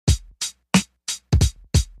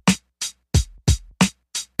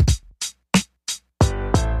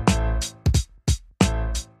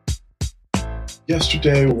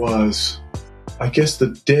Yesterday was, I guess, the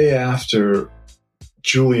day after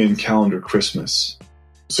Julian calendar Christmas,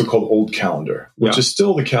 so-called Old Calendar, which is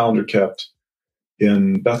still the calendar kept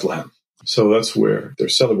in Bethlehem. So that's where they're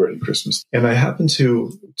celebrating Christmas. And I happened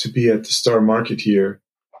to be at the Star Market here,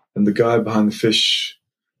 and the guy behind the fish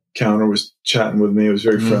counter was chatting with me. It was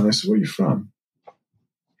very friendly. I said, "Where are you from?"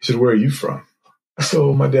 He said, "Where are you from?" I said,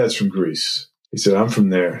 "Oh, my dad's from Greece." He said, "I'm from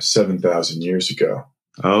there 7,000 years ago."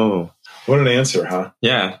 Oh. What an answer, huh?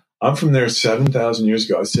 Yeah. I'm from there 7,000 years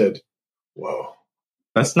ago. I said, "Whoa."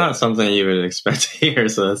 That's not something you would expect to hear.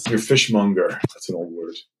 So that's... You're fishmonger. That's an old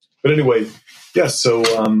word. But anyway, so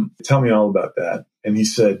tell me all about that. And he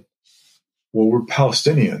said, "Well, we're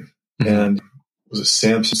Palestinian." And was it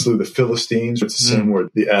Samson slew the Philistines? It's the same word,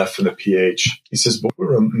 the F and the PH. He says, "But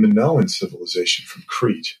we're a Minoan civilization from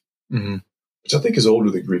Crete." Which I think is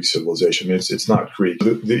older than Greek civilization. I mean, it's not Greek.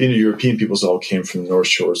 The Indo-European peoples all came from the north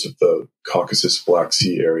shores of the Caucasus, Black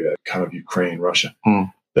Sea area, kind of Ukraine, Russia.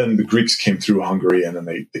 Then the Greeks came through Hungary, and then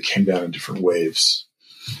they came down in different waves.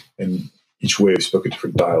 And each wave spoke a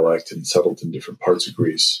different dialect and settled in different parts of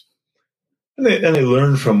Greece. And they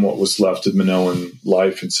learned from what was left of Minoan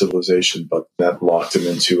life and civilization, but that locked them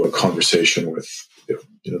into a conversation with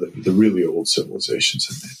the really old civilizations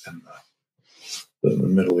in the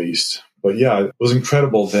Middle East. But yeah, it was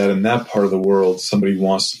incredible that in that part of the world, somebody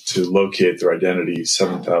wants to locate their identity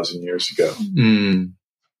 7,000 years ago.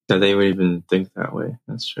 That they would even think that way.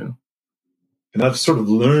 That's true. And I've sort of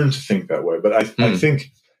learned to think that way. But I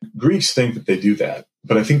think Greeks think that they do that.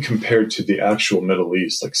 But I think compared to the actual Middle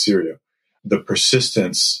East, like Syria, the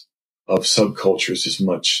persistence of subcultures is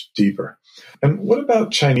much deeper. And what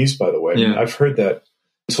about Chinese, by the way? Yeah. I mean, I've heard that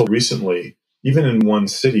until recently, even in one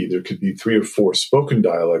city, there could be 3 or 4 spoken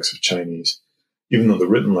dialects of Chinese, even though the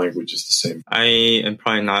written language is the same. I am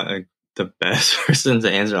probably not the best person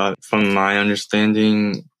to answer. From my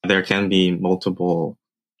understanding, there can be multiple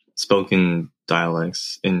spoken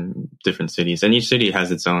dialects in different cities, and each city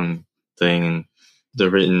has its own thing, and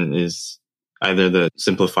the written is either the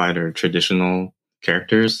simplified or traditional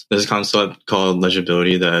characters. There's a concept called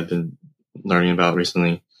legibility that I've been learning about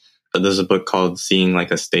recently. There's a book called Seeing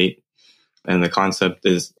Like a State, and the concept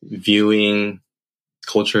is viewing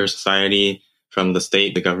culture, society from the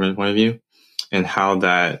state, the government point of view, and how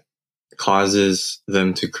that causes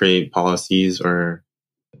them to create policies or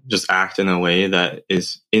just act in a way that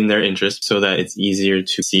is in their interest so that it's easier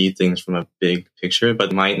to see things from a big picture,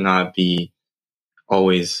 but might not be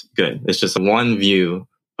always good. It's just one view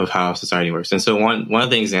of how society works. And so one of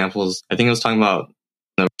the examples, I think I was talking about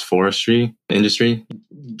the forestry industry,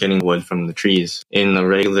 getting wood from the trees. In the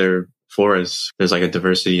regular forest, there's like a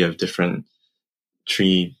diversity of different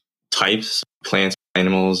tree types, plants,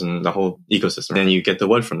 animals, and the whole ecosystem. Then you get the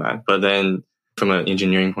wood from that. But then from an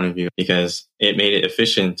engineering point of view, because it made it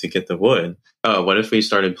efficient to get the wood, what if we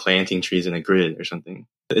started planting trees in a grid or something?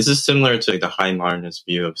 This is similar to the high modernist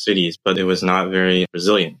view of cities, but it was not very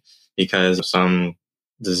resilient because some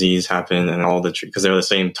disease happened and all the trees, because they're the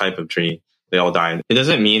same type of tree, they all died. It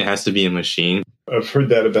doesn't mean it has to be a machine. I've heard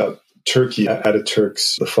that about Turkey.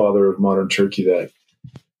 Ataturk's the father of modern Turkey, that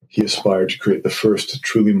he aspired to create the first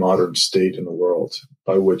truly modern state in the world,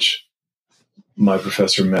 by which my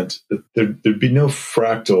professor meant that there'd be no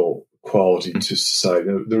fractal quality to society.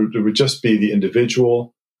 There would just be the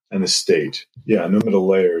individual and the state. Yeah, no middle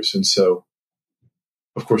layers. And so,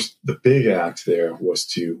 of course, the big act there was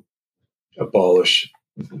to abolish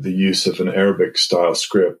the use of an Arabic-style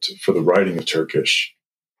script for the writing of Turkish,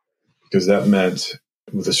 because that meant,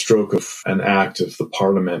 with a stroke of an act of the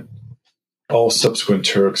parliament, all subsequent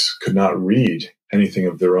Turks could not read anything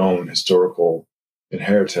of their own historical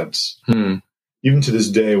inheritance. Even to this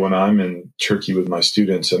day, when I'm in Turkey with my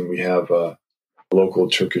students and we have a local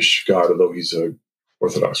Turkish guide, although he's a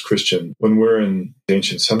Orthodox Christian, when we're in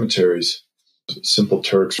ancient cemeteries, simple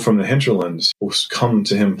Turks from the hinterlands will come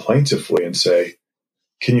to him plaintively and say,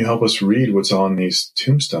 "Can you help us read what's on these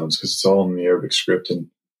tombstones? Because it's all in the Arabic script, and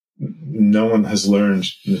no one has learned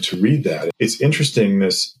to read that." It's interesting,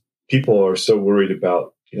 this people are so worried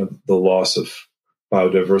about the loss of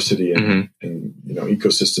biodiversity and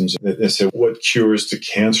ecosystems. They say, what cures to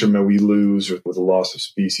cancer may we lose, or with the loss of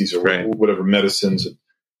species, or whatever medicines.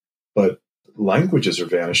 But languages are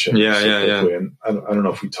vanishing so quickly. And I don't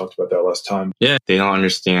know if we talked about that last time. Yeah, they don't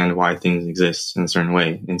understand why things exist in a certain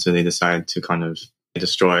way. And so they decide to kind of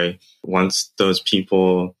destroy. Once those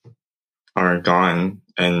people are gone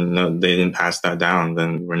and they didn't pass that down,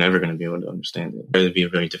 then we're never going to be able to understand it. It would be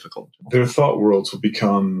very difficult. Their thought worlds will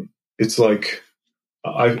become, it's like,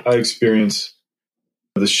 I experience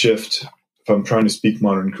the shift, if I'm trying to speak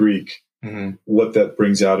modern Greek, what that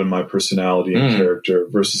brings out in my personality and character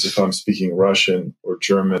versus if I'm speaking Russian or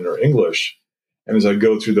German or English. And as I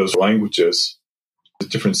go through those languages, a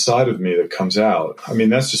different side of me that comes out. I mean,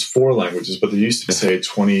 that's just 4 languages, but there used to be, say,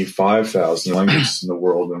 25,000 languages in the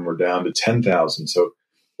world, and we're down to 10,000. So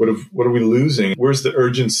what are we losing? Where's the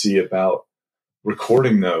urgency about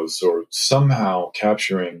recording those or somehow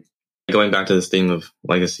capturing? Going back to this theme of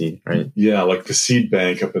legacy, right? Yeah, like the seed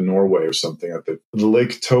bank up in Norway or something. At the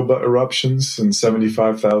Lake Toba eruptions in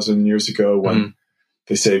 75,000 years ago when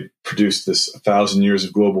they say produced this 1,000 years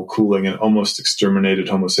of global cooling and almost exterminated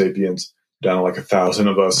Homo sapiens, down to like 1,000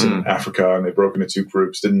 of us in Africa, and they broke into 2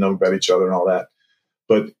 groups, didn't know about each other and all that.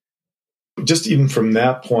 But just even from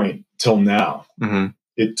that point till now,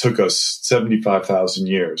 it took us 75,000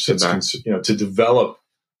 years to develop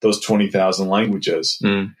those 20,000 languages.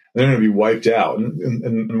 They're going to be wiped out.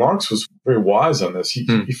 And Marx was very wise on this.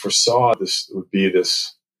 He foresaw this would be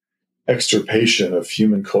this extirpation of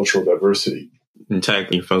human cultural diversity. In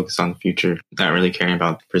tech, you focus on the future, not really caring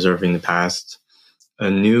about preserving the past. A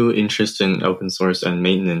new interest in open source and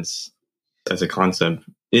maintenance as a concept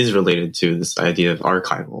is related to this idea of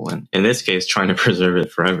archival. And in this case, trying to preserve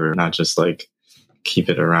it forever, not just like keep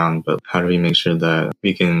it around, but how do we make sure that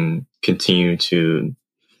we can continue to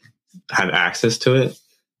have access to it?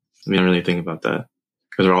 We don't really think about that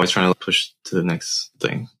because we're always trying to push to the next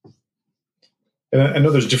thing. And I know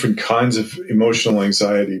there's different kinds of emotional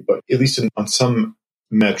anxiety, but at least on some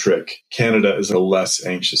metric, Canada is a less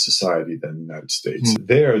anxious society than the United States.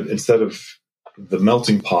 There, instead of the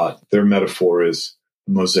melting pot, their metaphor is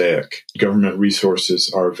mosaic. Government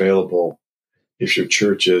resources are available. If your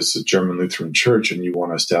church is a German Lutheran church and you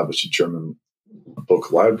want to establish a German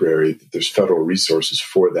book library, there's federal resources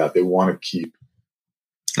for that. They want to keep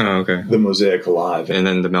the mosaic alive. And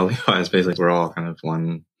then the melting pot is basically we're all kind of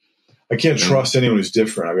one. I can't trust anyone who's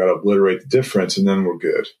different. I've got to obliterate the difference, and then we're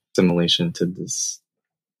good. Assimilation to this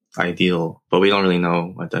ideal, but we don't really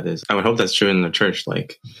know what that is. I would hope that's true in the church.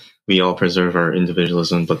 Like we all preserve our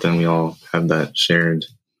individualism, but then we all have that shared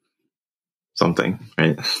something,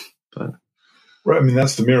 right? But right. I mean,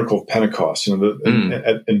 that's the miracle of Pentecost.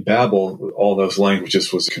 In Babel, all those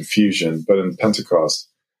languages was confusion, but in Pentecost,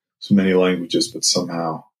 so many languages, but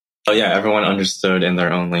somehow. Oh yeah, everyone understood in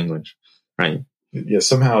their own language, right? Yeah,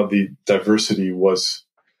 somehow the diversity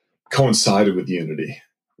coincided with unity.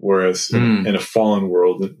 Whereas in a fallen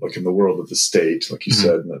world, like in the world of the state, like you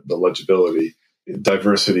said, the legibility,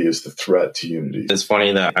 diversity is the threat to unity. It's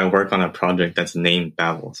funny that I work on a project that's named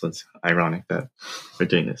Babel, so it's ironic that we're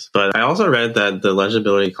doing this. But I also read that the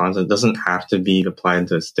legibility concept doesn't have to be applied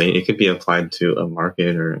to a state. It could be applied to a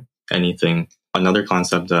market or anything. Another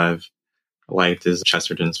concept that I've liked is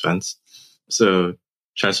Chesterton's fence. So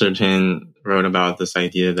Chesterton wrote about this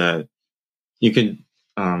idea that you could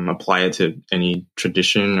apply it to any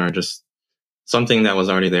tradition or just something that was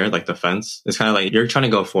already there, like the fence. It's kind of like you're trying to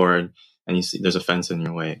go forward and you see there's a fence in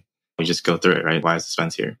your way. You just go through it, right? Why is this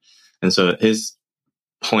fence here? And so his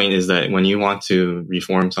point is that when you want to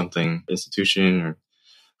reform something, institution or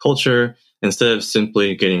culture, instead of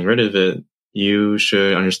simply getting rid of it, you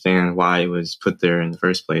should understand why it was put there in the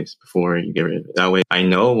first place before you get rid of it. That way I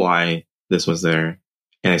know why this was there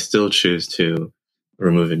and I still choose to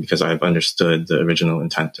remove it because I've understood the original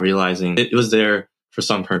intent, realizing it was there for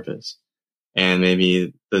some purpose. And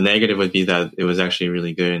maybe the negative would be that it was actually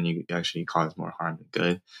really good and you actually caused more harm than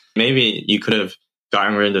good. Maybe you could have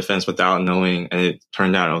gotten rid of the fence without knowing and it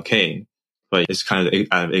turned out okay, but it's kind of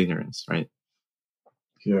out of ignorance, right?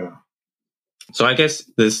 Yeah. So I guess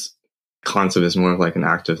this concept is more of like an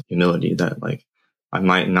act of humility that like I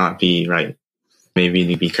might not be right.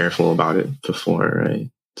 Maybe be careful about it before I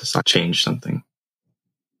decide to change something.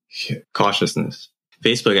 Yeah. Cautiousness.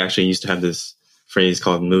 Facebook actually used to have this phrase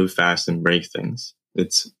called move fast and break things.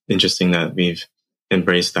 It's interesting that we've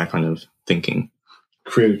embraced that kind of thinking.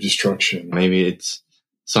 Creative destruction. Maybe it's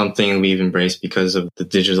something we've embraced because of the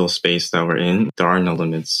digital space that we're in. There are no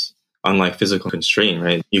limits, unlike physical constraint,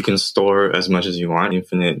 right? You can store as much as you want,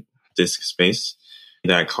 infinite disk space.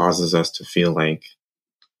 That causes us to feel like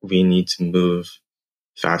we need to move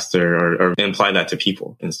faster or imply that to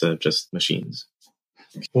people instead of just machines.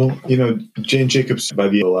 Well, Jane Jacobs, by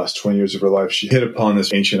the last 20 years of her life, she hit upon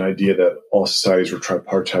this ancient idea that all societies were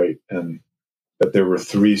tripartite and that there were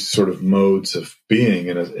 3 sort of modes of being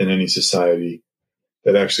in any society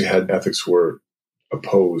that actually had ethics were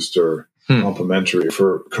opposed or complementary.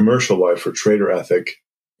 For commercial life or trader ethic,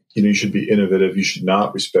 you should be innovative. You should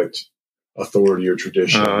not respect authority or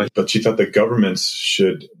tradition. But she thought that governments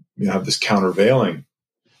should have this countervailing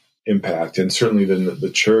impact. And certainly then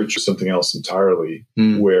the church is something else entirely,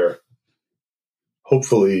 where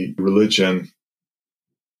hopefully religion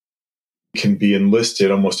can be enlisted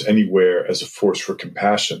almost anywhere as a force for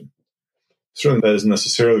compassion. Certainly that isn't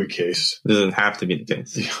necessarily the case. It doesn't have to be the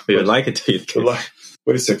case. Yeah, we would like it to be the case.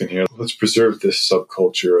 Wait a second here. Let's preserve this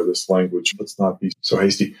subculture or this language. Let's not be so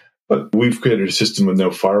hasty. But we've created a system with no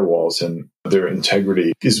firewalls, and their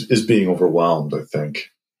integrity is being overwhelmed, I think.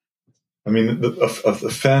 I mean, the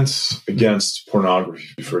offense against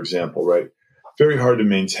pornography, for example, right? Very hard to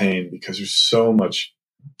maintain because there's so much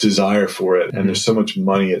desire for it and there's so much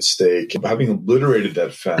money at stake. Having obliterated that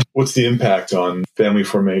offense, what's the impact on family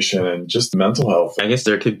formation and just mental health? I guess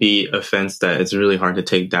there could be offense that it's really hard to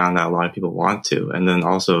take down that a lot of people want to. And then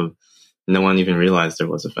also no one even realized there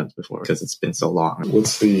was offense before because it's been so long.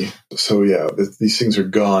 These things are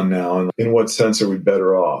gone now. And in what sense are we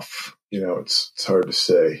better off? It's hard to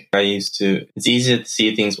say. It's easy to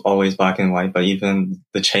see things always black and white, but even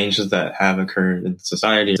the changes that have occurred in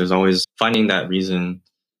society, there's always finding that reason.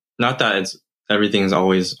 Not that everything is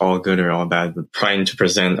always all good or all bad, but trying to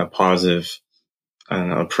present a positive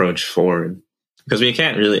approach forward. Because we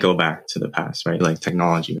can't really go back to the past, right? Like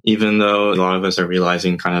technology. Even though a lot of us are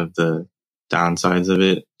realizing kind of the downsides of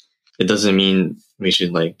it, it doesn't mean we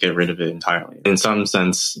should get rid of it entirely. In some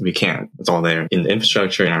sense, we can't. It's all there in the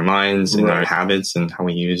infrastructure, in our minds, in our habits, and how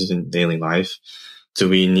we use it in daily life. Do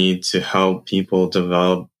we need to help people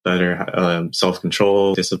develop better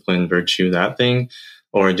self-control, discipline, virtue, that thing?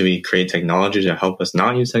 Or do we create technology to help us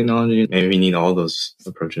not use technology? Maybe we need all those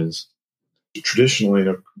approaches. Traditionally,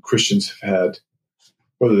 Christians have had,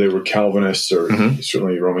 whether they were Calvinists or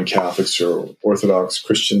certainly Roman Catholics or Orthodox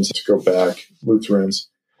Christians, to go back, Lutherans,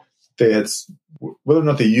 they had, whether or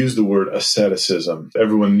not they used the word asceticism,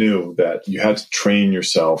 everyone knew that you had to train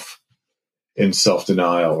yourself in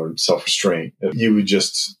self-denial or self-restraint. You would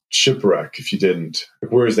just shipwreck if you didn't.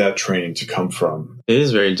 Where is that training to come from? It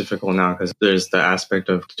is very difficult now because there's the aspect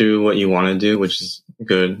of do what you want to do, which is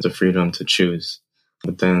good, the freedom to choose.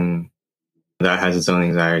 But then that has its own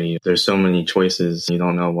anxiety. There's so many choices. You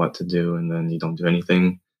don't know what to do, and then you don't do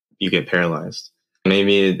anything. You get paralyzed.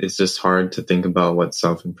 Maybe it's just hard to think about what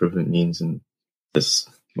self-improvement means in this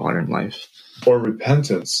modern life. Or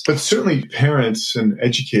repentance. But certainly parents and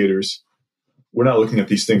educators, we're not looking at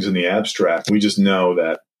these things in the abstract. We just know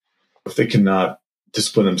that if they cannot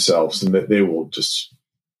discipline themselves, then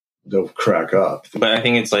they'll crack up. But I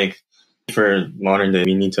think it's for modern day,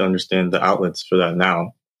 we need to understand the outlets for that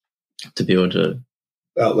now to be able to...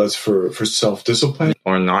 Outlets for self-discipline?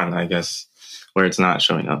 Or not, I guess, where it's not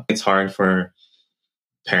showing up. It's hard for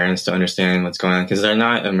parents to understand what's going on because they're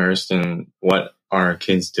not immersed in what are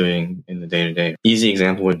kids doing in the day-to-day. Easy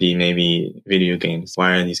example would be maybe video games.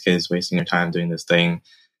 Why are these kids wasting their time doing this thing?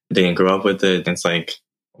 They didn't grow up with it. It's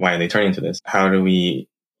why are they turning to this? How do we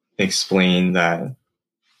explain that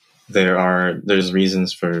there's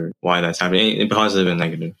reasons for why that's happening, positive and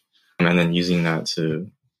negative, and then using that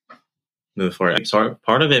to move forward? So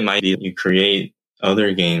part of it might be you create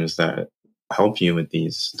other games that help you with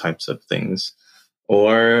these types of things,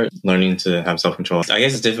 or learning to have self-control. I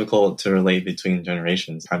guess it's difficult to relate between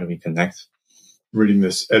generations. How do we connect? Reading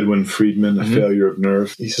this Edwin Friedman, A Failure of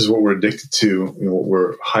Nerve, he says what we're addicted to, what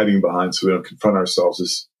we're hiding behind so we don't confront ourselves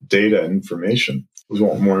is data and information. We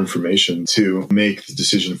want more information to make the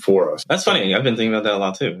decision for us. That's funny. I've been thinking about that a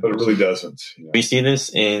lot too. But it really doesn't. We see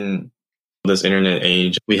this in this internet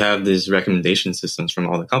age. We have these recommendation systems from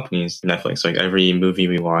all the companies. Netflix, every movie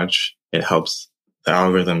we watch, it helps the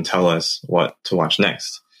algorithm tell us what to watch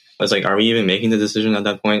next. It's are we even making the decision at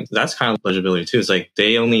that point? That's kind of legibility too. It's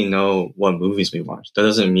they only know what movies we watch. That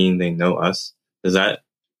doesn't mean they know us. Does that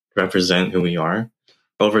represent who we are?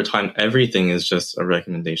 Over time, everything is just a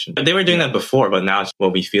recommendation. They were doing that before, but now it's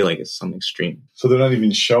what we feel like is some extreme. So they're not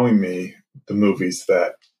even showing me the movies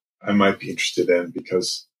that I might be interested in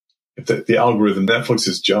because if the algorithm, Netflix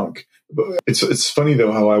is junk. It's funny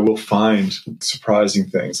though how I will find surprising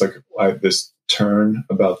things this turn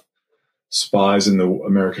about spies in the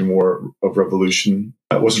American War of Revolution.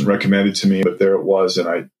 That wasn't recommended to me, but there it was, and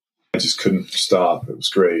I just couldn't stop. It was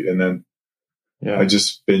great. And then I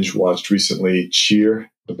just binge watched recently Cheer,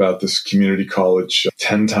 about this community college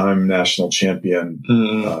 10-time national champion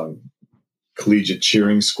collegiate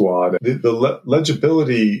cheering squad. The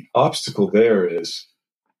legibility obstacle there is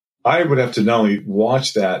I would have to not only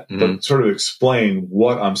watch that, but sort of explain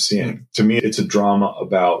what I'm seeing. To me, it's a drama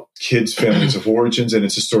about kids' families of origins, and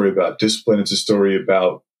it's a story about discipline. It's a story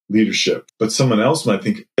about leadership. But someone else might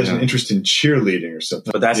think there's an interest in cheerleading or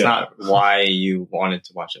something. But that's not why you wanted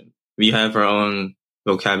to watch it. We have our own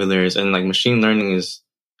vocabularies, and machine learning is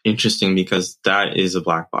interesting because that is a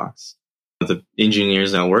black box. The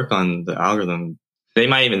engineers that work on the algorithm, They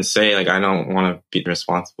might even say, like, I don't want to be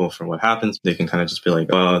responsible for what happens. They can kind of just be like,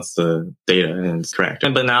 well, it's the data and it's correct.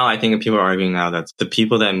 But now I think people are arguing now that the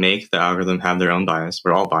people that make the algorithm have their own bias.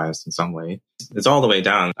 We're all biased in some way. It's all the way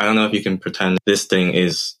down. I don't know if you can pretend this thing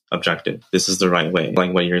is objective. This is the right way.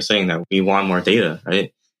 Like what you're saying, that we want more data,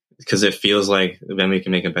 right? Because it feels like then we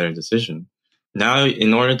can make a better decision. Now,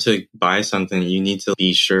 in order to buy something, you need to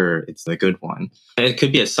be sure it's the good one. And it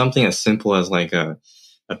could be something as simple as like a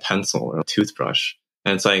pencil or a toothbrush.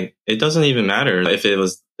 And it's like, it doesn't even matter if it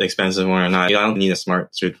was the expensive one or not. You don't need a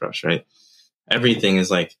smart toothbrush, right? Everything is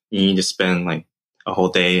like, you need to spend like a whole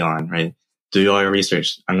day on, right? Do all your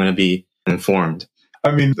research. I'm going to be informed.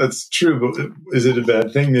 I mean, that's true, but is it a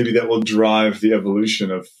bad thing? Maybe that will drive the evolution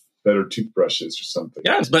of better toothbrushes or something.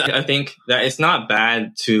 Yes, but I think that it's not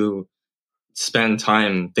bad to spend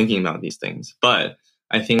time thinking about these things. But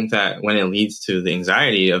I think that when it leads to the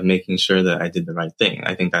anxiety of making sure that I did the right thing,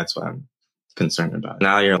 I think that's what I'm concerned about.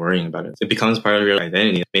 Now you're worrying about it. It becomes part of your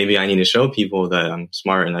identity. Maybe I need to show people that I'm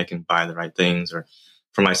smart and I can buy the right things, or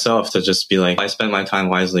for myself to just be like, I spend my time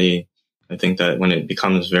wisely. I think that when it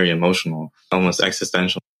becomes very emotional, almost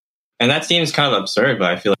existential. And that seems kind of absurd,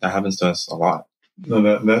 but I feel like that happens to us a lot. No,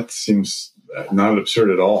 that seems not absurd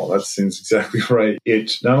at all. That seems exactly right.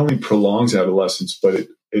 It not only prolongs adolescence, but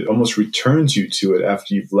it almost returns you to it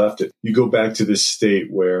after you've left it. You go back to this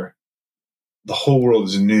state where the whole world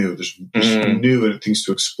is new. There's new and things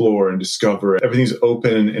to explore and discover. Everything's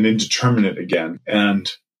open and indeterminate again. And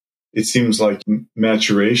it seems like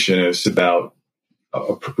maturation is about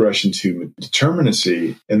a progression to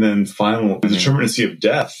determinacy, and then final determinacy of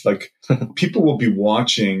death. Like people will be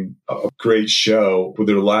watching a great show with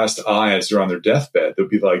their last eye as they're on their deathbed. They'll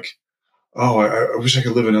be like, oh, I wish I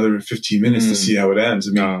could live another 15 minutes to see how it ends.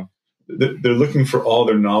 I mean, they're looking for all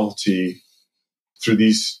their novelty through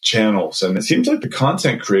these channels. And it seems like the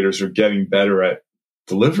content creators are getting better at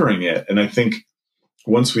delivering it. And I think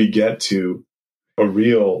once we get to a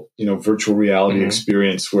real, virtual reality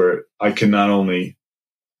experience where I can not only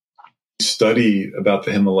study about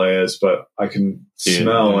the Himalayas, but I can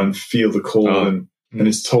smell and feel the cold and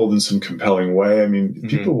it's told in some compelling way. I mean,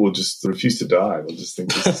 people will just refuse to die. They'll just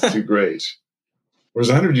think this is too great. Whereas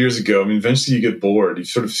 100 years ago, I mean, eventually you get bored. You've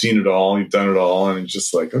sort of seen it all. You've done it all. And it's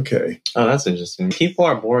just like, okay. Oh, that's interesting. People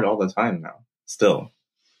are bored all the time now, still.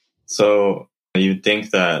 So you'd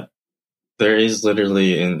think that there is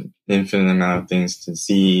literally an infinite amount of things to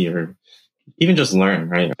see or even just learn,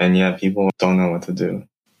 right? And yet people don't know what to do.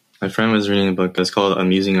 My friend was reading a book that's called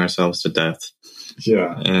Amusing Ourselves to Death.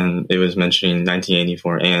 Yeah. And it was mentioning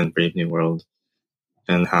 1984 and Brave New World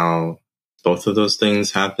and how both of those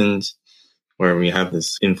things happened, where we have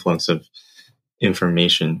this influx of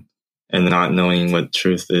information and not knowing what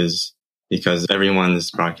truth is because everyone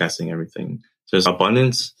is broadcasting everything. So there's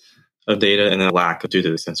abundance of data and a lack due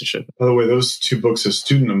to the censorship. By the way, those two books, a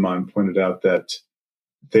student of mine pointed out that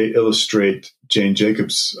they illustrate Jane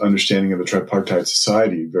Jacobs' understanding of the tripartite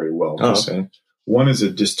society very well. Oh, okay. One is a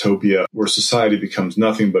dystopia where society becomes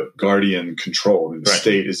nothing but guardian control. I mean, the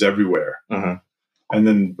state is everywhere. And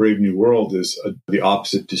then Brave New World is the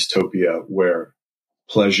opposite dystopia where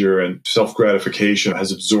pleasure and self-gratification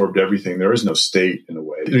has absorbed everything. There is no state in a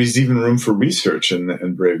way. There's even room for research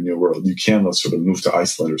in Brave New World. You can sort of move to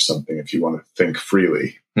Iceland or something if you want to think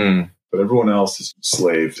freely. But everyone else is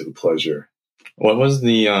slave to the pleasure. What was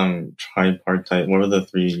the tripartite? What were the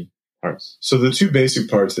three parts? So the two basic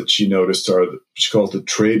parts that she noticed are what she calls the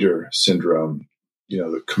trader syndrome,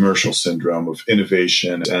 the commercial syndrome of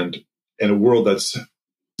innovation and in a world that's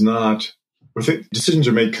not, where decisions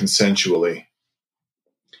are made consensually.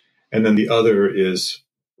 And then the other is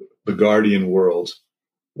the guardian world,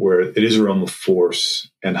 where it is a realm of force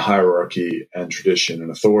and hierarchy and tradition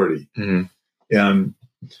and authority. And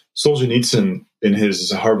Solzhenitsyn, in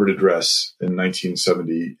his Harvard address in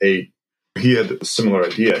 1978, he had a similar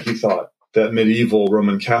idea. He thought that medieval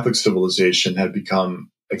Roman Catholic civilization had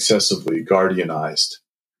become excessively guardianized,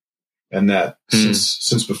 and that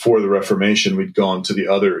since before the Reformation, we'd gone to the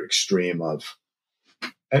other extreme of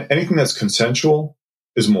anything that's consensual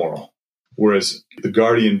is moral, whereas the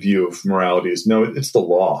guardian view of morality is no, it's the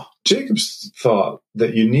law. Jacobs thought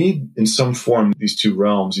that you need, in some form, these two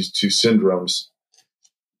realms, these two syndromes.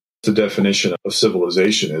 The definition of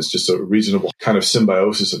civilization is just a reasonable kind of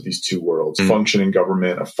symbiosis of these two worlds, functioning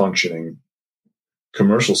government, a functioning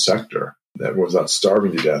commercial sector that was not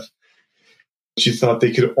starving to death. She thought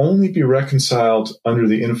they could only be reconciled under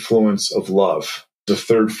the influence of love, the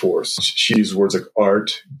third force. She used words like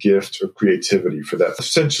art, gift, or creativity for that.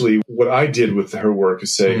 Essentially, what I did with her work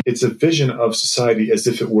is say it's a vision of society as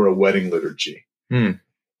if it were a wedding liturgy. And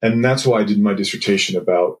that's why I did my dissertation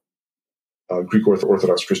about Greek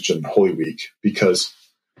Orthodox Christian Holy Week, because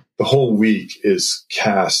the whole week is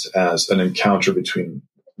cast as an encounter between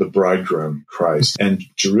the bridegroom, Christ, and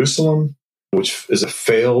Jerusalem, which is a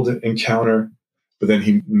failed encounter, but then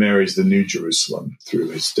he marries the new Jerusalem through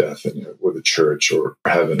his death, or the church or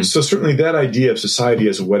heaven. So certainly that idea of society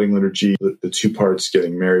as a wedding liturgy, the two parts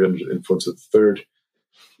getting married under the influence of the third,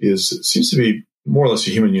 seems to be more or less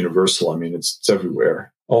a human universal. I mean, it's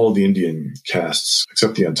everywhere. All of the Indian castes,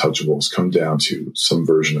 except the untouchables, come down to some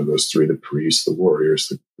version of those three: the priests, the warriors,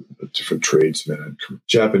 the different tradesmen. And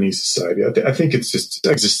Japanese society, I think it's just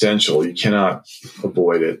existential. You cannot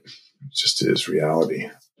avoid it. It just is reality.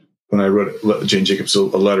 When I wrote Jane Jacobs a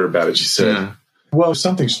letter about it, she said, well, if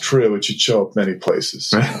something's true, it should show up many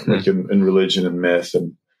places, like in religion and myth.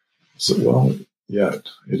 And so, well, yeah,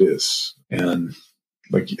 it is. And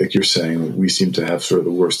like you're saying, we seem to have sort of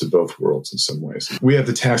the worst of both worlds in some ways. We have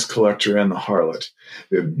the tax collector and the harlot,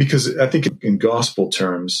 because I think in gospel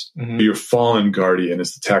terms, your fallen guardian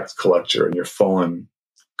is the tax collector and your fallen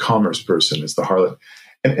commerce person is the harlot.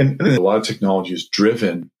 And a lot of technology is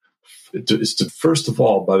driven, first of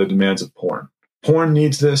all, by the demands of porn. Porn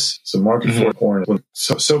needs this. It's a market for porn. When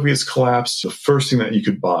Soviets collapsed, the first thing that you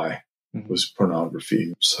could buy was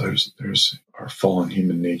pornography. So there's our fallen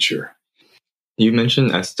human nature. You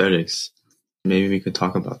mentioned aesthetics. Maybe we could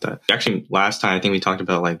talk about that. Actually, last time I think we talked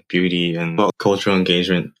about like beauty and cultural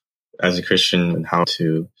engagement as a Christian and how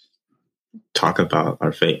to talk about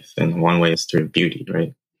our faith. And one way is through beauty,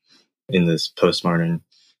 right? In this postmodern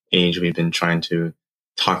age, we've been trying to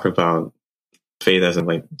talk about faith as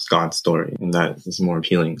like God's story, and that is more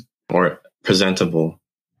appealing or presentable.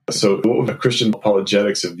 So what would Christian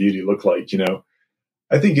apologetics of beauty look like?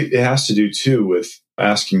 I think it has to do too with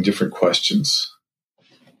asking different questions.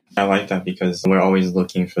 I like that because we're always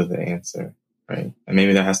looking for the answer, right? And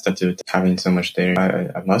maybe that has to do with having so much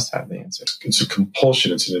data. I must have the answer. It's a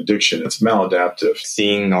compulsion. It's an addiction. It's maladaptive.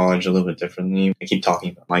 Seeing knowledge a little bit differently. I keep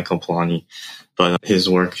talking about Michael Polanyi, but his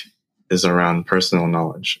work is around personal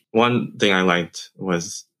knowledge. One thing I liked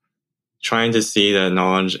was trying to see that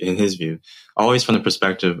knowledge, in his view, always from the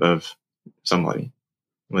perspective of somebody,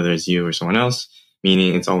 whether it's you or someone else,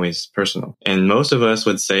 meaning it's always personal. And most of us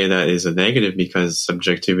would say that is a negative because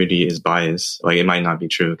subjectivity is bias. Like it might not be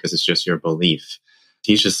true because it's just your belief.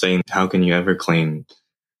 He's just saying, how can you ever claim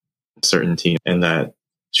certainty? And that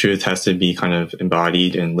truth has to be kind of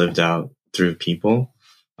embodied and lived out through people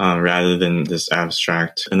rather than this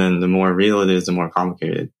abstract. And then the more real it is, the more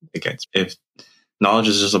complicated it gets. If knowledge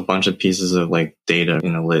is just a bunch of pieces of like data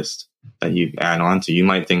in a list that you add on to, you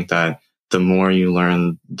might think that the more you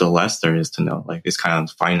learn, the less there is to know. Like it's kind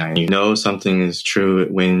of finite. You know something is true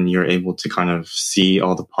when you're able to kind of see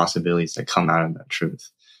all the possibilities that come out of that truth.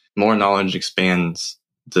 More knowledge expands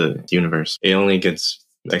the universe. It only gets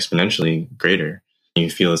exponentially greater. You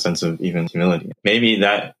feel a sense of even humility. Maybe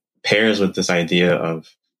that pairs with this idea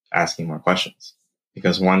of asking more questions.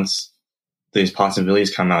 Because once these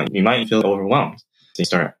possibilities come out, you might feel overwhelmed. So you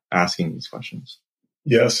start asking these questions.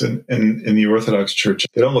 Yes, and in the Orthodox Church,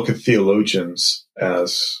 they don't look at theologians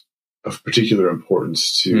as of particular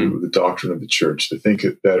importance to the doctrine of the Church. They think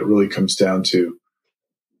that it really comes down to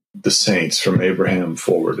the saints from Abraham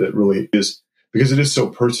forward. It really is, because it is so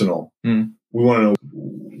personal. We want to know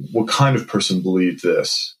what kind of person believed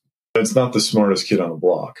this. It's not the smartest kid on the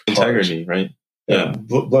block. Integrity, right? Yeah.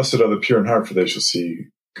 Blessed are the pure in heart, for they shall see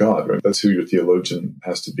God, right? That's who your theologian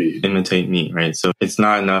has to be. Imitate me, right? So it's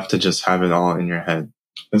not enough to just have it all in your head.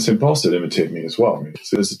 And St. Paul said, imitate me as well. I mean,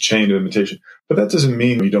 it's a chain of imitation. But that doesn't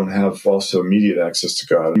mean you don't have also immediate access to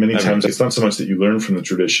God. Many times it's not so much that you learn from the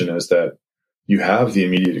tradition as that you have the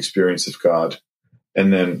immediate experience of God.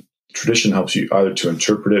 And then tradition helps you either to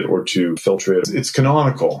interpret it or to filter it. It's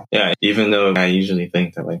canonical. Yeah, even though I usually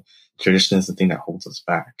think that like tradition is the thing that holds us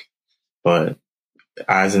back. But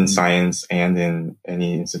as in science and in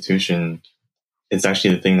any institution, it's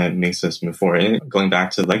actually the thing that makes us move forward. And going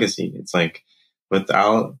back to legacy, it's like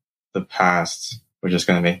without the past, we're just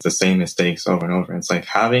going to make the same mistakes over and over. It's like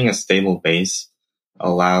having a stable base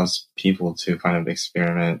allows people to kind of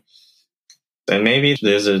experiment. And maybe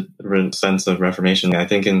there's a sense of Reformation. I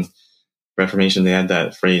think in Reformation, they had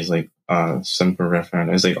that phrase like semper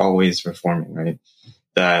reformanda. It's like always reforming, right?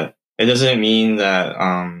 That it doesn't mean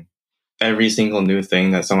that every single new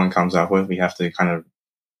thing that someone comes up with, we have to kind of,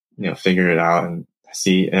 figure it out and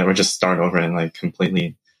see, or just start over and like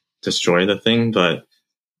completely destroy the thing. But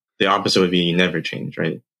the opposite would be you never change,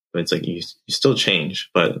 right? But it's like you still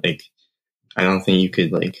change, but like I don't think you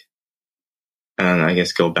could like, and I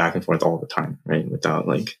guess go back and forth all the time, right? Without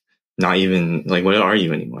like not even like what are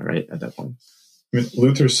you anymore, right? At that point. I mean,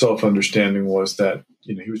 Luther's self-understanding was that,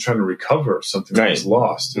 he was trying to recover something that was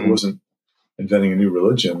lost. It wasn't inventing a new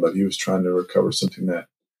religion, but he was trying to recover something that,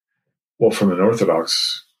 well, from an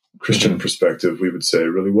Orthodox Christian perspective, we would say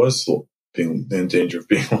really was being in danger of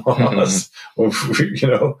being lost. Well,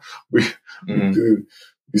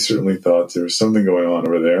 we certainly thought there was something going on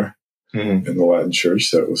over there in the Latin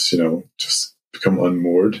Church that was, just become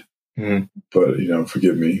unmoored. But,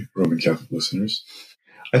 forgive me, Roman Catholic listeners.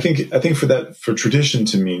 I think for tradition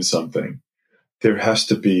to mean something, there has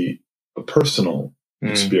to be a personal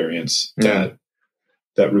experience that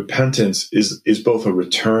repentance is both a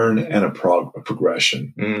return and a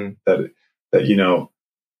progression. That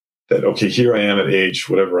okay, here I am at age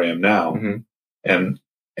whatever I am now, and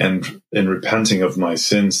in repenting of my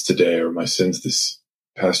sins today or my sins this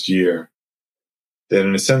past year, that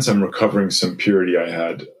in a sense I'm recovering some purity I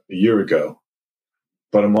had a year ago,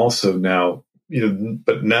 but I'm also now.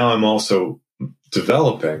 But now I'm also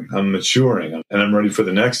developing, I'm maturing, and I'm ready for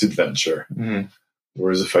the next adventure.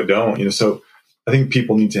 Whereas if I don't, so I think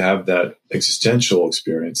people need to have that existential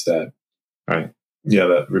experience that,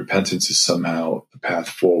 that repentance is somehow the path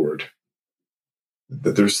forward.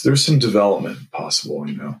 That there's some development possible,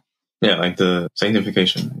 Yeah, like the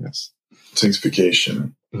sanctification, I guess.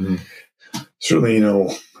 Sanctification. Certainly,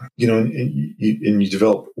 and you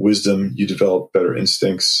develop wisdom, you develop better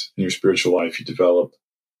instincts in your spiritual life,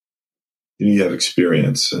 you have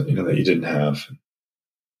experience, that you didn't have.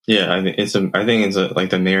 Yeah, I think it's like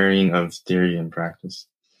the marrying of theory and practice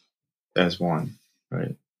as one,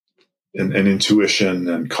 right? And intuition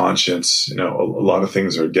and conscience, a lot of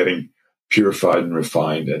things are getting purified and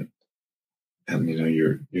refined, and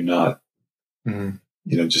you're not,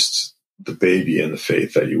 just the baby in the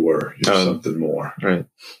faith that you were. You're something more. Right.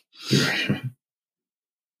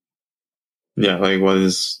 Yeah, like what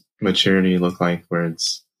does maturity look like where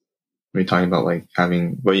we're talking about like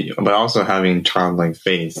having, but also having childlike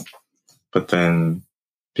faith, but then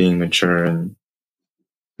being mature and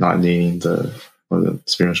not needing the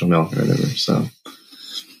spiritual milk or whatever. So,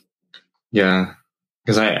 yeah,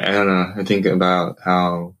 because I don't know, I think about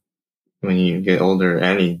how when you get older,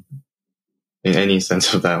 in any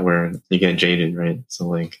sense of that, where you get jaded, right? So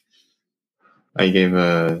like, I gave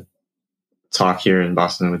a talk here in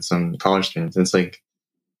Boston with some college students. It's like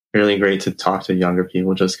really great to talk to younger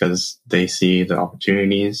people just because they see the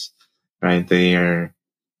opportunities, right? They are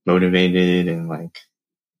motivated and like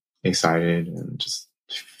excited and just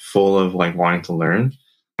full of like wanting to learn.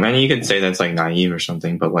 I mean, you could say that's like naive or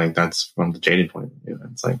something, but like that's from the jaded point of view.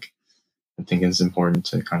 It's like, I think it's important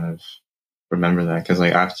to kind of remember that because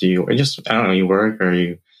like after you work or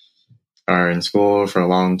you are in school for a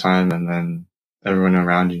long time and then everyone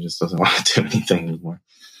around you just doesn't want to do anything anymore.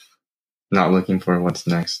 Not looking for what's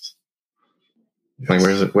next. Yes.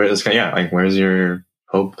 Like where's your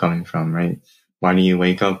hope coming from, right? Why do you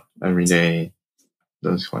wake up every day?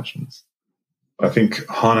 Those questions. I think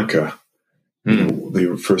Hanukkah,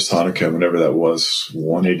 the first Hanukkah, whenever that was,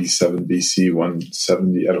 187 BC,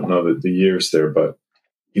 170, I don't know the years there, but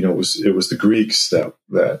it was the Greeks that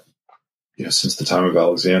since the time of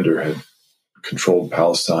Alexander had controlled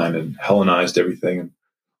Palestine and Hellenized everything, and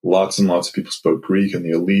lots of people spoke Greek, and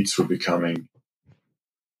the elites were becoming.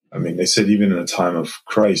 I mean, they said even in the time of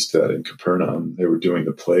Christ that in Capernaum they were doing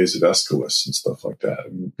the plays of Aeschylus and stuff like that. I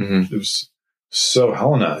mean, it was so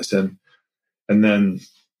Hellenized, and then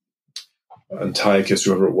Antiochus,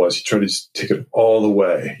 whoever it was, he tried to just take it all the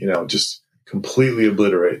way, just completely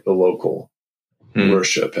obliterate the local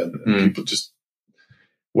worship, and people just.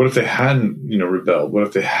 What if they hadn't, rebelled? What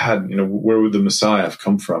if they hadn't, where would the Messiah have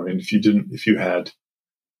come from? And if you had,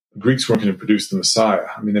 Greeks weren't going to produce the Messiah.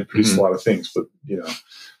 I mean, they produced a lot of things, but,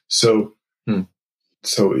 so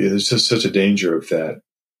there's just such a danger of that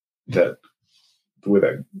the way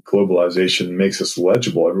that globalization makes us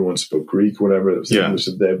legible. Everyone spoke Greek, whatever, that was the English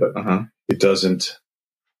of the day, but it doesn't,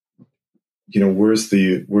 where's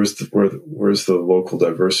the local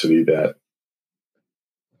diversity that,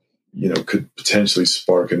 could potentially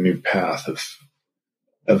spark a new path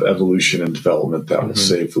of evolution and development that will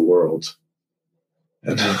save the world.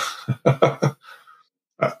 And I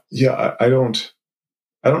don't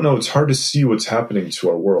know. It's hard to see what's happening to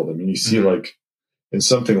our world. I mean, you see like in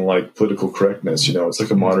something like political correctness, it's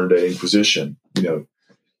like a modern day Inquisition.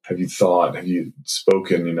 Have you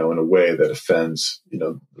spoken, in a way that offends,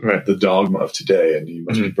 the dogma of today, and you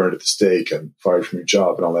must be burned at the stake and fired from your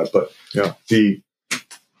job and all that. But I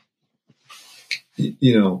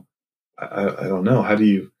don't know.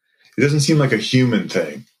 It doesn't seem like a human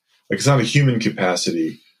thing. Like it's not a human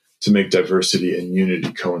capacity to make diversity and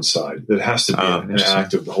unity coincide. It has to be an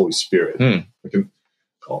act of the Holy Spirit. Like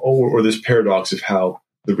or this paradox of how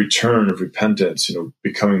the return of repentance,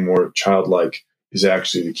 becoming more childlike, is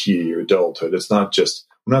actually the key to your adulthood. It's not just,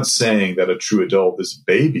 we're not saying that a true adult is a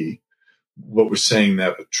baby, but we're saying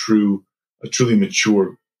that a truly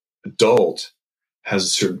mature adult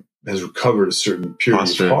has recovered a certain purity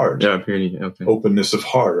Posture. of heart, purity, okay. openness of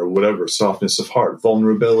heart, or whatever, softness of heart,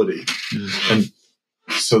 vulnerability, and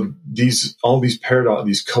so all these paradox,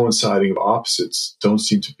 these coinciding of opposites, don't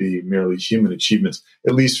seem to be merely human achievements.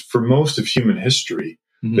 At least for most of human history,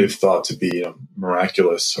 they've thought to be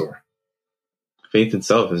miraculous. Or faith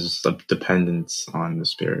itself is just a dependence on the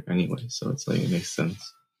Spirit anyway, so it's like it makes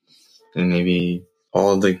sense. And maybe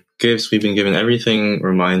all the gifts we've been given, everything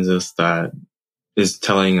reminds us that, is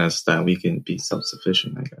telling us that we can be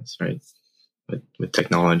self-sufficient, I guess, right? With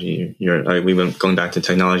technology, going back to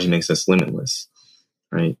technology makes us limitless,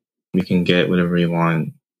 right? We can get whatever we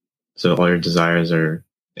want, so all your desires are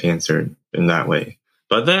answered in that way.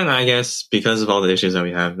 But then I guess because of all the issues that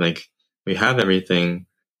we have, like we have everything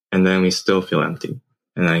and then we still feel empty.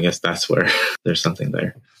 And I guess that's where there's something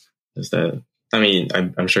there. Is that,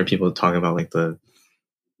 I'm sure people talk about like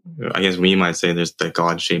I guess we might say there's the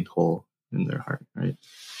God-shaped hole in their heart, right?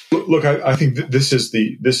 Look, I think this has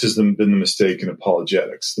been the mistake in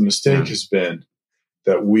apologetics. The mistake has been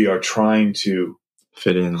that we are trying to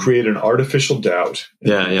fit in, create an artificial doubt,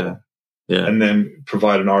 and then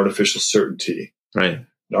provide an artificial certainty, right?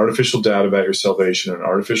 An artificial doubt about your salvation, an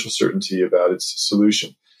artificial certainty about its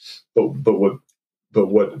solution. But what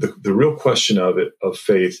the real question of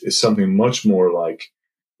faith is something much more like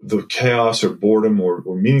the chaos or boredom or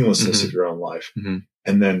meaninglessness of your own life,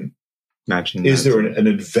 and then is there an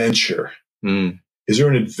adventure? Is there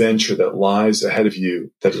an adventure that lies ahead of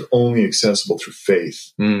you that is only accessible through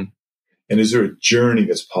faith? And is there a journey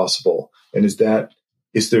that's possible? And is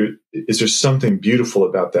there something beautiful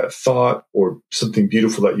about that thought, or something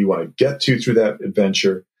beautiful that you want to get to through that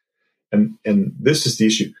adventure? And this is the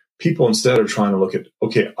issue. People instead are trying to look at,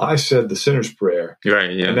 okay, I said the sinner's prayer,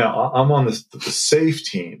 right? Yeah. And now I'm on the safe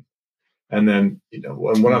team. And then,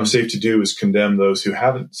 what I'm safe to do is condemn those who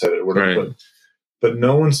haven't said it or whatever. Right. But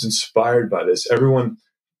no one's inspired by this. Everyone,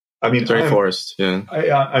 it's very forced. Yeah.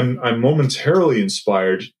 I'm momentarily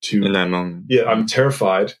inspired to, in that moment. Yeah. I'm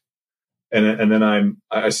terrified. And then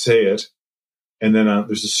I say it. And then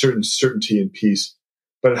there's a certain certainty and peace,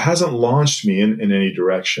 but it hasn't launched me in any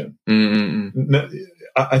direction.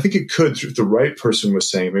 I think it could, if the right person was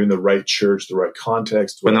saying, maybe in the right church, the right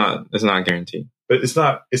context, but it's not guaranteed. But it's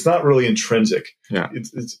not really intrinsic. Yeah.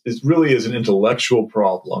 It really is an intellectual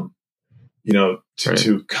problem,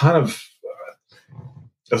 to kind of,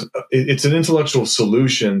 it's an intellectual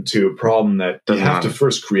solution to a problem that you have to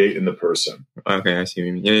first create in the person. Okay. I see what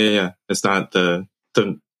you mean. Yeah. It's not they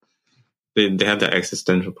have the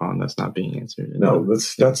existential problem that's not being answered. No,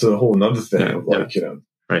 that's a whole nother thing.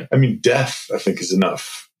 Right. Death, I think, is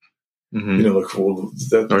enough.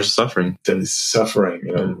 Or suffering. That is suffering,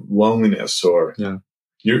 loneliness, or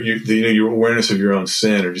your awareness of your own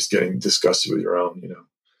sin, or just getting disgusted with your own,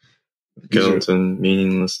 guilt and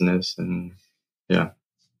meaninglessness, and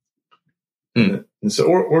and so,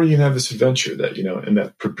 or you can have this adventure that and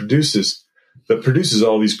that produces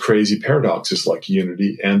all these crazy paradoxes, like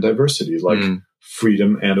unity and diversity, like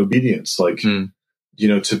freedom and obedience, like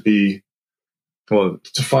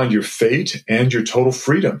to find your fate and your total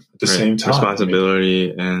freedom at the same time.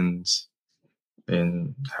 Responsibility and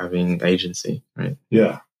having agency, right?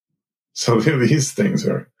 Yeah. So these things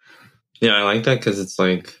are. Yeah, I like that because it's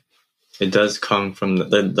like it does come from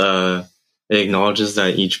it acknowledges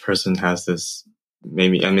that each person has this.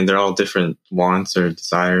 Maybe they're all different wants or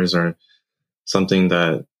desires or something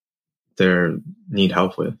that they need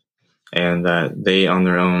help with, and that they on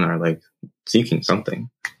their own are like seeking something.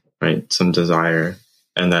 Right, some desire,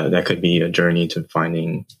 and that could be a journey to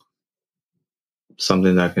finding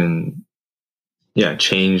something that can,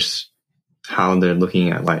 change how they're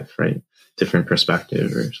looking at life. Right, different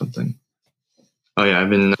perspective or something. Oh yeah,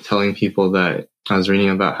 I've been telling people that I was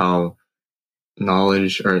reading about how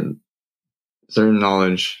knowledge or certain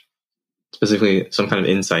knowledge, specifically some kind of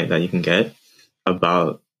insight that you can get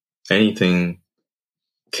about anything,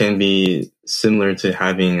 can be similar to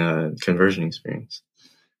having a conversion experience.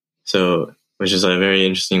 So, which is a very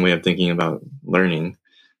interesting way of thinking about learning.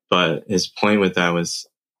 But his point with that was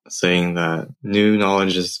saying that new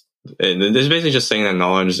knowledge it's basically just saying that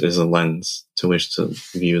knowledge is a lens to which to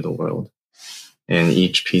view the world. And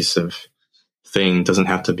each piece of thing doesn't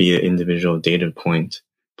have to be an individual data point,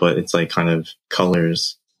 but it's like kind of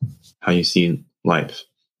colors how you see life.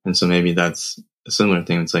 And so maybe that's a similar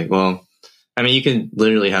thing. It's like, well, you could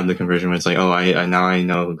literally have the conversion where it's like, oh, I now I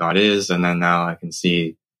know who God is, and then now I can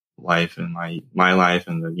see life and my life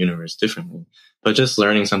and the universe differently. But just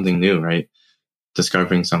learning something new, right?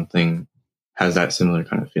 Discovering something has that similar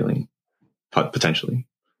kind of feeling, potentially.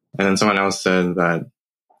 And then someone else said that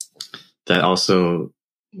also,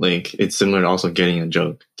 like, it's similar to also getting a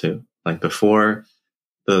joke too. Like, before,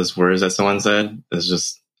 those words that someone said is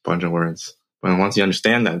just a bunch of words. But once you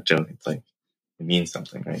understand that joke, it's like, it means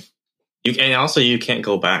something, right? And also you can't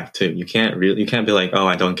go back too. You can't be like, oh,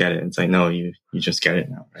 I don't get it. It's like, no, you just get it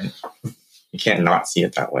now, right? You can't not see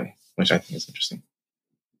it that way, which I think is interesting.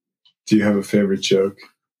 Do you have a favorite joke?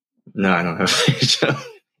 No, I don't have a favorite joke.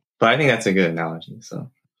 But I think that's a good analogy.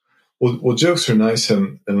 So, well, jokes are nice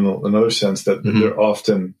in another sense that they're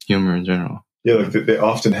often humor in general. Yeah, like they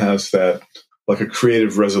often has that, like, a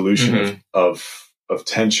creative resolution of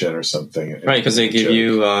tension or something. Right, because they give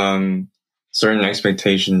you certain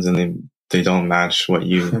expectations and they don't match what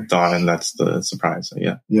you thought, and that's the surprise. So,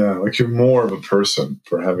 yeah. Yeah, like you're more of a person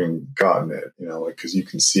for having gotten it, like, because you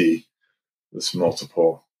can see this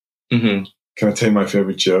multiple. Mm-hmm. Can I tell you my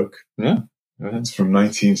favorite joke? Yeah. Go ahead. It's from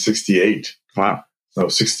 1968. Wow. No,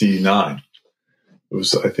 69. It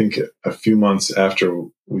was, I think, a few months after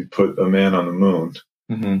we put a man on the moon.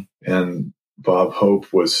 Mm-hmm. And Bob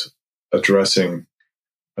Hope was addressing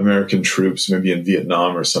American troops, maybe in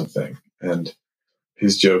Vietnam or something. And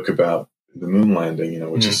his joke about the moon landing,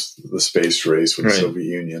 which is the space race with the Soviet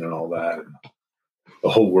Union and all that. And the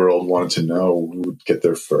whole world wanted to know who would get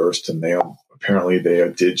there first. And they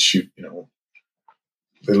did shoot,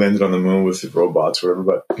 they landed on the moon with the robots, whatever.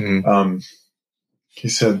 But he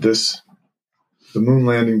said this: the moon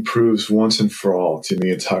landing proves once and for all to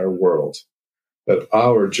the entire world that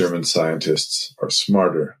our German scientists are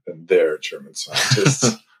smarter than their German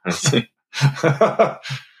scientists. I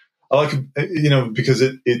like it, because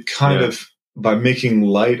it kind of, by making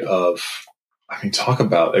light of, talk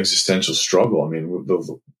about existential struggle.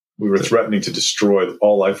 We were threatening to destroy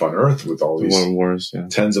all life on Earth with all these wars,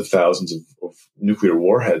 tens of thousands of nuclear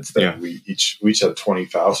warheads that we each had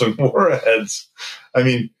 20,000 warheads.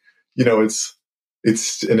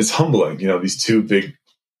 It's humbling, these two big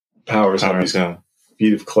powers have these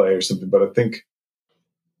feet of clay or something. But I think,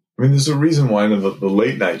 there's a reason why the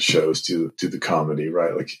late night shows do the comedy,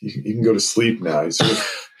 right? Like you can go to sleep now.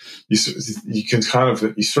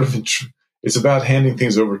 It's about handing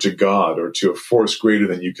things over to God or to a force greater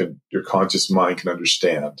than your conscious mind can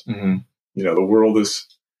understand. Mm-hmm. The world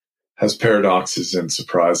has paradoxes and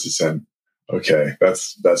surprises, and okay,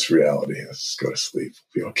 that's reality. Let's just go to sleep.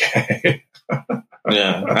 We'll be okay.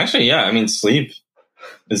 Yeah, actually, yeah. Sleep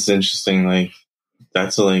is interesting. Like,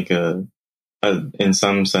 that's like in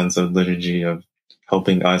some sense, a liturgy of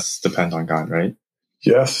helping us depend on God, right?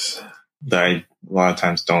 Yes. That I a lot of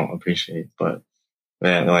times don't appreciate, but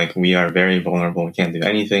like, we are very vulnerable. We can't do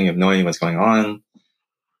anything. We have no idea what's going on,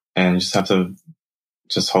 and just have to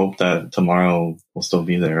hope that tomorrow will still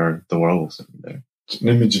be there, or the world will still be there. It's an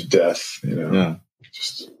image of death, Yeah.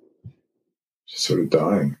 Just sort of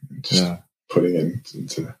dying, just putting it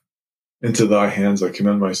into thy hands I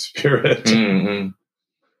commend my spirit. Mm-hmm.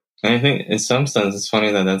 And I think in some sense it's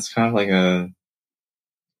funny that that's kind of like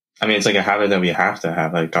it's like a habit that we have to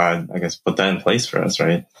have. Like, God, I guess, put that in place for us,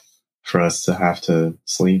 right? For us to have to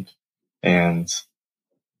sleep. And,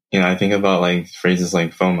 I think about like phrases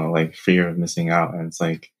like FOMO, like fear of missing out. And it's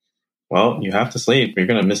like, well, you have to sleep. You're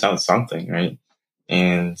going to miss out something, right?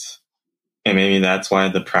 And maybe that's why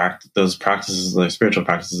those practices, like spiritual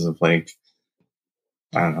practices of, like,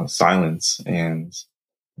 I don't know, silence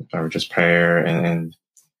or just prayer and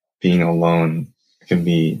being alone can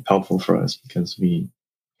be helpful for us, because we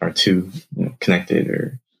are too connected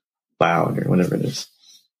or loud or whatever it is.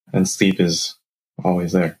 And sleep is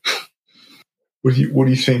always there. What do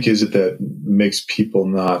you think is it that makes people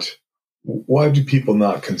why do people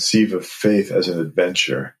not conceive of faith as an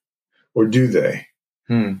adventure? Or do they?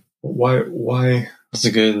 Why? That's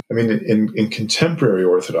a good... in contemporary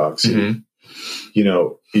Orthodoxy,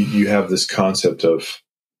 you have this concept of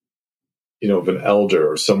an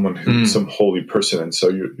elder or someone who, some holy person. And so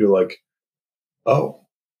you're like, oh,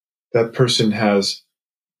 that person has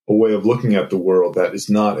a way of looking at the world that is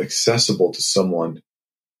not accessible to someone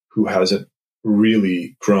who hasn't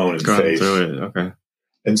really grown in faith. Through it. Okay.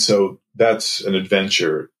 And so that's an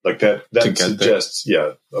adventure. Like that suggests,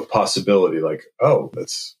 a possibility. Like, oh,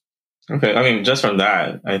 that's okay. Just from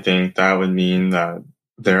that, I think that would mean that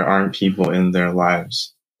there aren't people in their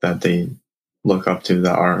lives that they look up to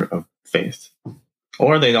that are of faith,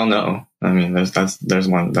 or they don't know.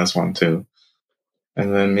 That's one too.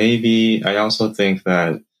 And then maybe I also think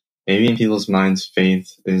that maybe in people's minds,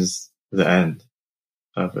 faith is the end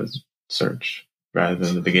of a search. rather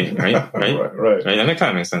than the beginning, right? Right. And that kind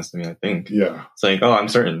of makes sense to me, I think. Yeah. It's like, oh, I'm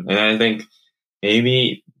certain. And I think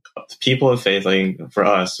maybe people of faith, like for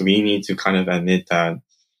us, we need to kind of admit that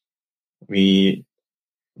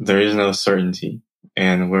there is no certainty,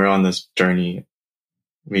 and we're on this journey.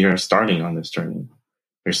 We are starting on this journey.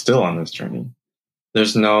 We're still on this journey.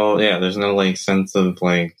 There's no like sense of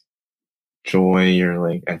like joy or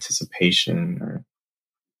like anticipation or.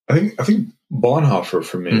 I think Bonhoeffer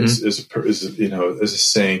for me is a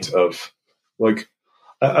saint of like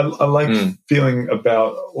I like feeling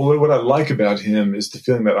about what I like about him is the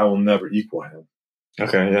feeling that I will never equal him.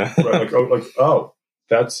 Okay, yeah, right,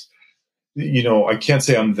 that's I can't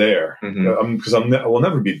say I'm there because I will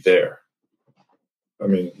never be there. I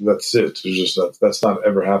mean, that's it. There's just that's not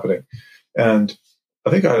ever happening. And I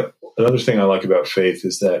think another thing I like about faith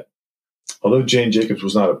is that although Jane Jacobs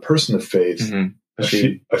was not a person of faith,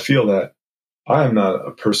 I feel that I am not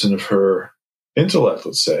a person of her intellect,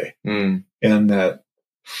 let's say, and that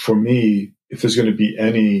for me, if there's going to be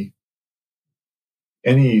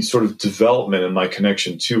any sort of development in my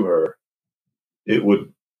connection to her, it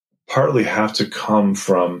would partly have to come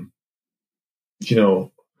from, I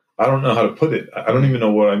don't know how to put it. I don't even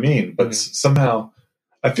know what I mean, but somehow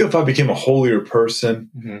I feel if I became a holier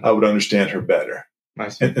person, I would understand her better.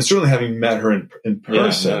 And certainly having met her in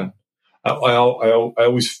person, I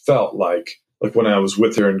always felt like when I was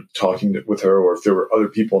with her and talking with her, or if there were other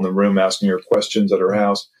people in the room asking her questions at her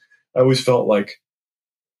house, I always felt like,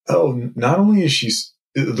 oh, not only is she,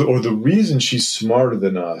 or the reason she's smarter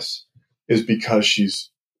than us is because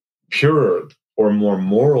she's purer or more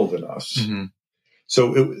moral than us.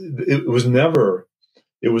 So it was never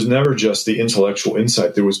just the intellectual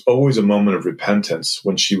insight. There was always a moment of repentance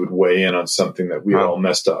when she would weigh in on something that we had all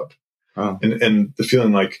messed up. And the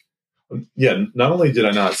feeling like, not only did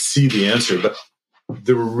I not see the answer, but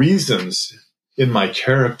there were reasons in my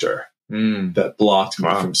character that blocked me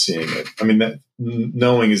from seeing it. I mean, that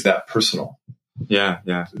knowing is that personal. Yeah.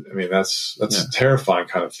 I mean, that's a terrifying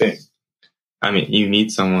kind of thing. I mean, you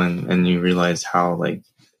meet someone and you realize how like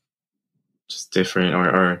just different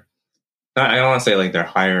or I don't want to say like they're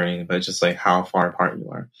hiring, but just like how far apart you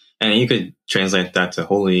are. And you could translate that to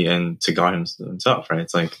holy and to God himself, right?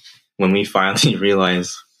 It's like when we finally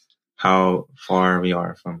realize how far we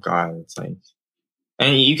are from God, it's like,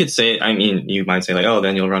 and you could say, I mean, you might say like, oh,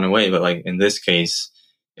 then you'll run away. But like in this case,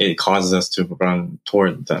 it causes us to run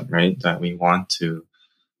toward them, right? That we want to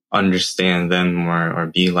understand them more or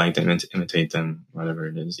be like them, imitate them, whatever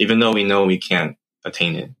it is, even though we know we can't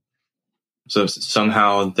attain it. So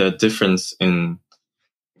somehow the difference in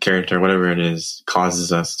character, whatever it is,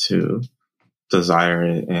 causes us to desire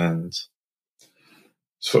it. And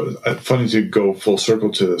so funny to go full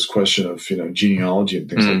circle to this question of, genealogy and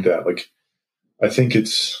things like that. Like, I think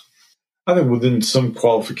within some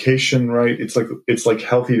qualification, right? It's like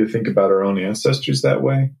healthy to think about our own ancestors that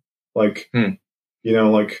way. Like,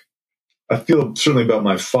 like I feel certainly about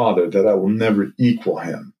my father that I will never equal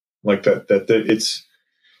him. Like that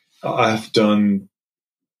I've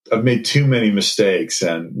made too many mistakes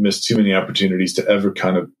and missed too many opportunities to ever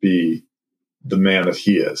kind of be the man that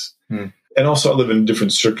he is. And also I live in a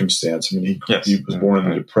different circumstance. I mean, he was born in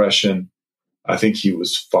the Depression. I think he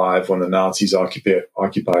was 5 when the Nazis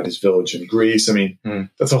occupied his village in Greece. I mean,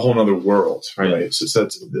 that's a whole other world, right? So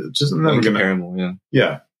that's just never comparable.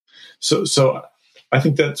 Yeah. So I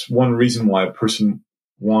think that's one reason why a person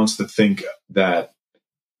wants to think that,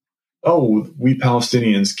 oh, we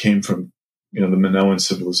Palestinians came from, the Minoan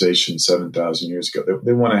civilization 7,000 years ago.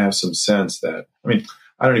 They want to have some sense that, I mean,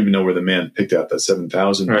 I don't even know where the man picked out that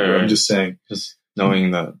 7,000. Right. I'm just saying, just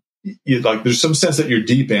knowing that, like, there's some sense that your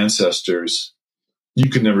deep ancestors, you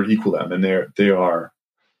could never equal them, and they are.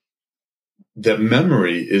 That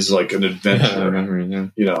memory is like an adventure.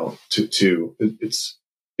 Memory,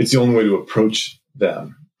 it's the only way to approach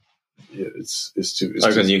them. It's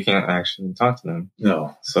because you can't actually talk to them.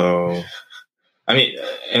 No. So, I mean,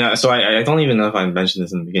 and so I don't even know if I mentioned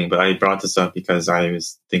this in the beginning, but I brought this up because I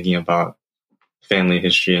was thinking about family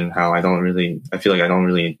history and how I feel like I don't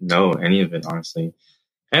really know any of it, honestly.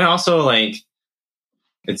 And also, like,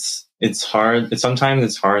 it's hard. Sometimes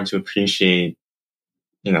it's hard to appreciate,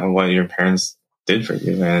 what your parents did for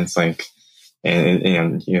you, and it's like,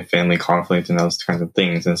 and family conflict and those kinds of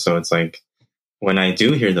things. And so it's like, when I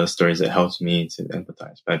do hear those stories, it helps me to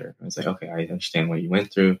empathize better. It's like, okay, I understand what you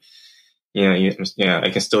went through. I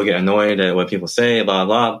can still get annoyed at what people say, blah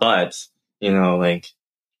blah, but like,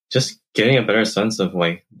 just getting a better sense of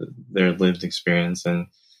like their lived experience and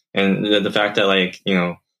the fact that, like,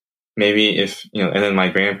 maybe if, and then my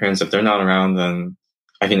grandparents, if they're not around, then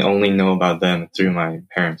I can only know about them through my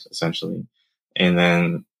parents, essentially. And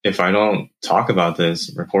then if I don't talk about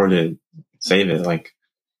this, record it, save it, like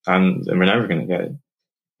we're never going to get it.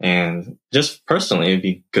 And just personally, it'd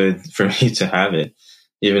be good for me to have it,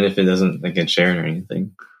 even if it doesn't like get shared or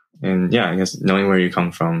anything. And yeah, I guess knowing where you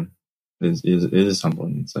come from is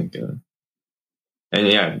humbling. It's like,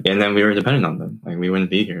 and then we were dependent on them. Like we wouldn't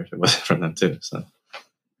be here if it wasn't for them too. So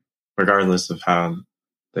regardless of how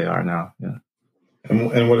they are now. Yeah.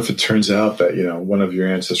 And what if it turns out that, one of your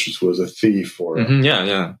ancestors was a thief or,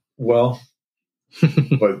 yeah. Well,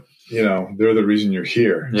 but they're the reason you're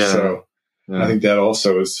here. Yeah. So I think that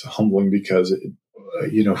also is humbling because,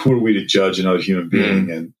 who are we to judge another human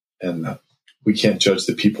being? And we can't judge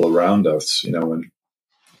the people around us, and I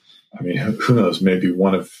mean, who knows, maybe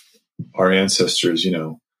one of our ancestors,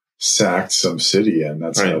 sacked some city and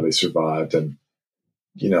that's how they survived. And,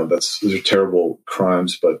 those are terrible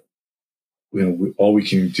crimes, but all we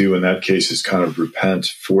can do in that case is kind of repent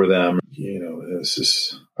for them. This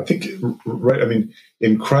is, I think, right. I mean,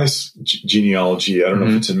 in Christ's genealogy, I don't know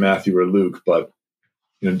if it's in Matthew or Luke, but,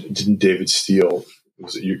 didn't David steal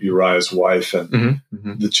Uriah's wife, and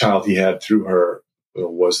the child he had through her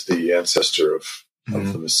was the ancestor of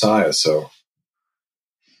the Messiah. So,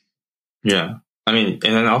 yeah. I mean,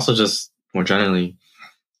 and then also just more generally,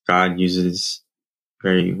 God uses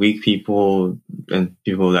very weak people and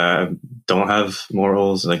people that don't have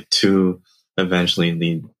morals, like to eventually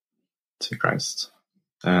lead to Christ.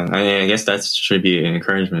 And I guess that should be an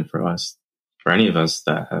encouragement for us, for any of us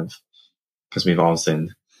that have, because we've all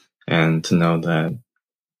sinned, and to know that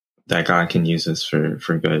God can use us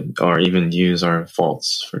for good, or even use our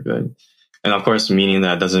faults for good. And of course, meaning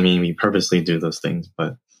that doesn't mean we purposely do those things,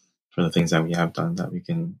 but for the things that we have done,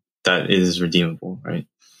 that is redeemable, right?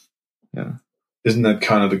 Yeah. Isn't that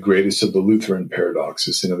kind of the greatest of the Lutheran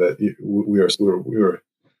paradoxes? That we are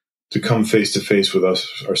to come face to face with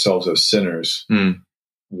ourselves as sinners,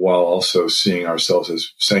 while also seeing ourselves as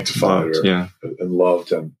sanctified and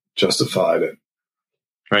loved and justified,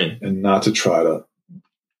 and not to try to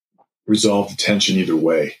resolve the tension either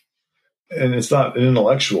way. And it's not an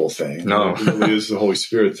intellectual thing. No, it really is the Holy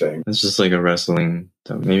Spirit thing. It's just like a wrestling.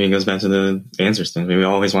 Maybe it goes back to the answers thing. Maybe we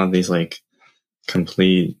always want these like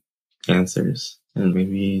complete answers, and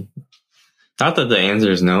maybe not that the answer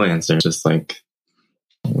is no answer, just like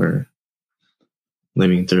we're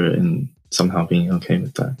living through it and somehow being okay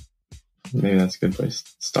with that. Maybe that's a good place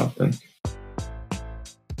to stop then.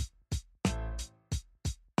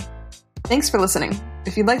 Thanks for listening.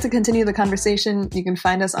 If you'd like to continue the conversation, you can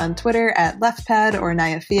find us on Twitter at LeftPad or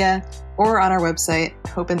NayaFia, or on our website,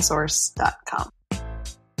 hopeandsource.com.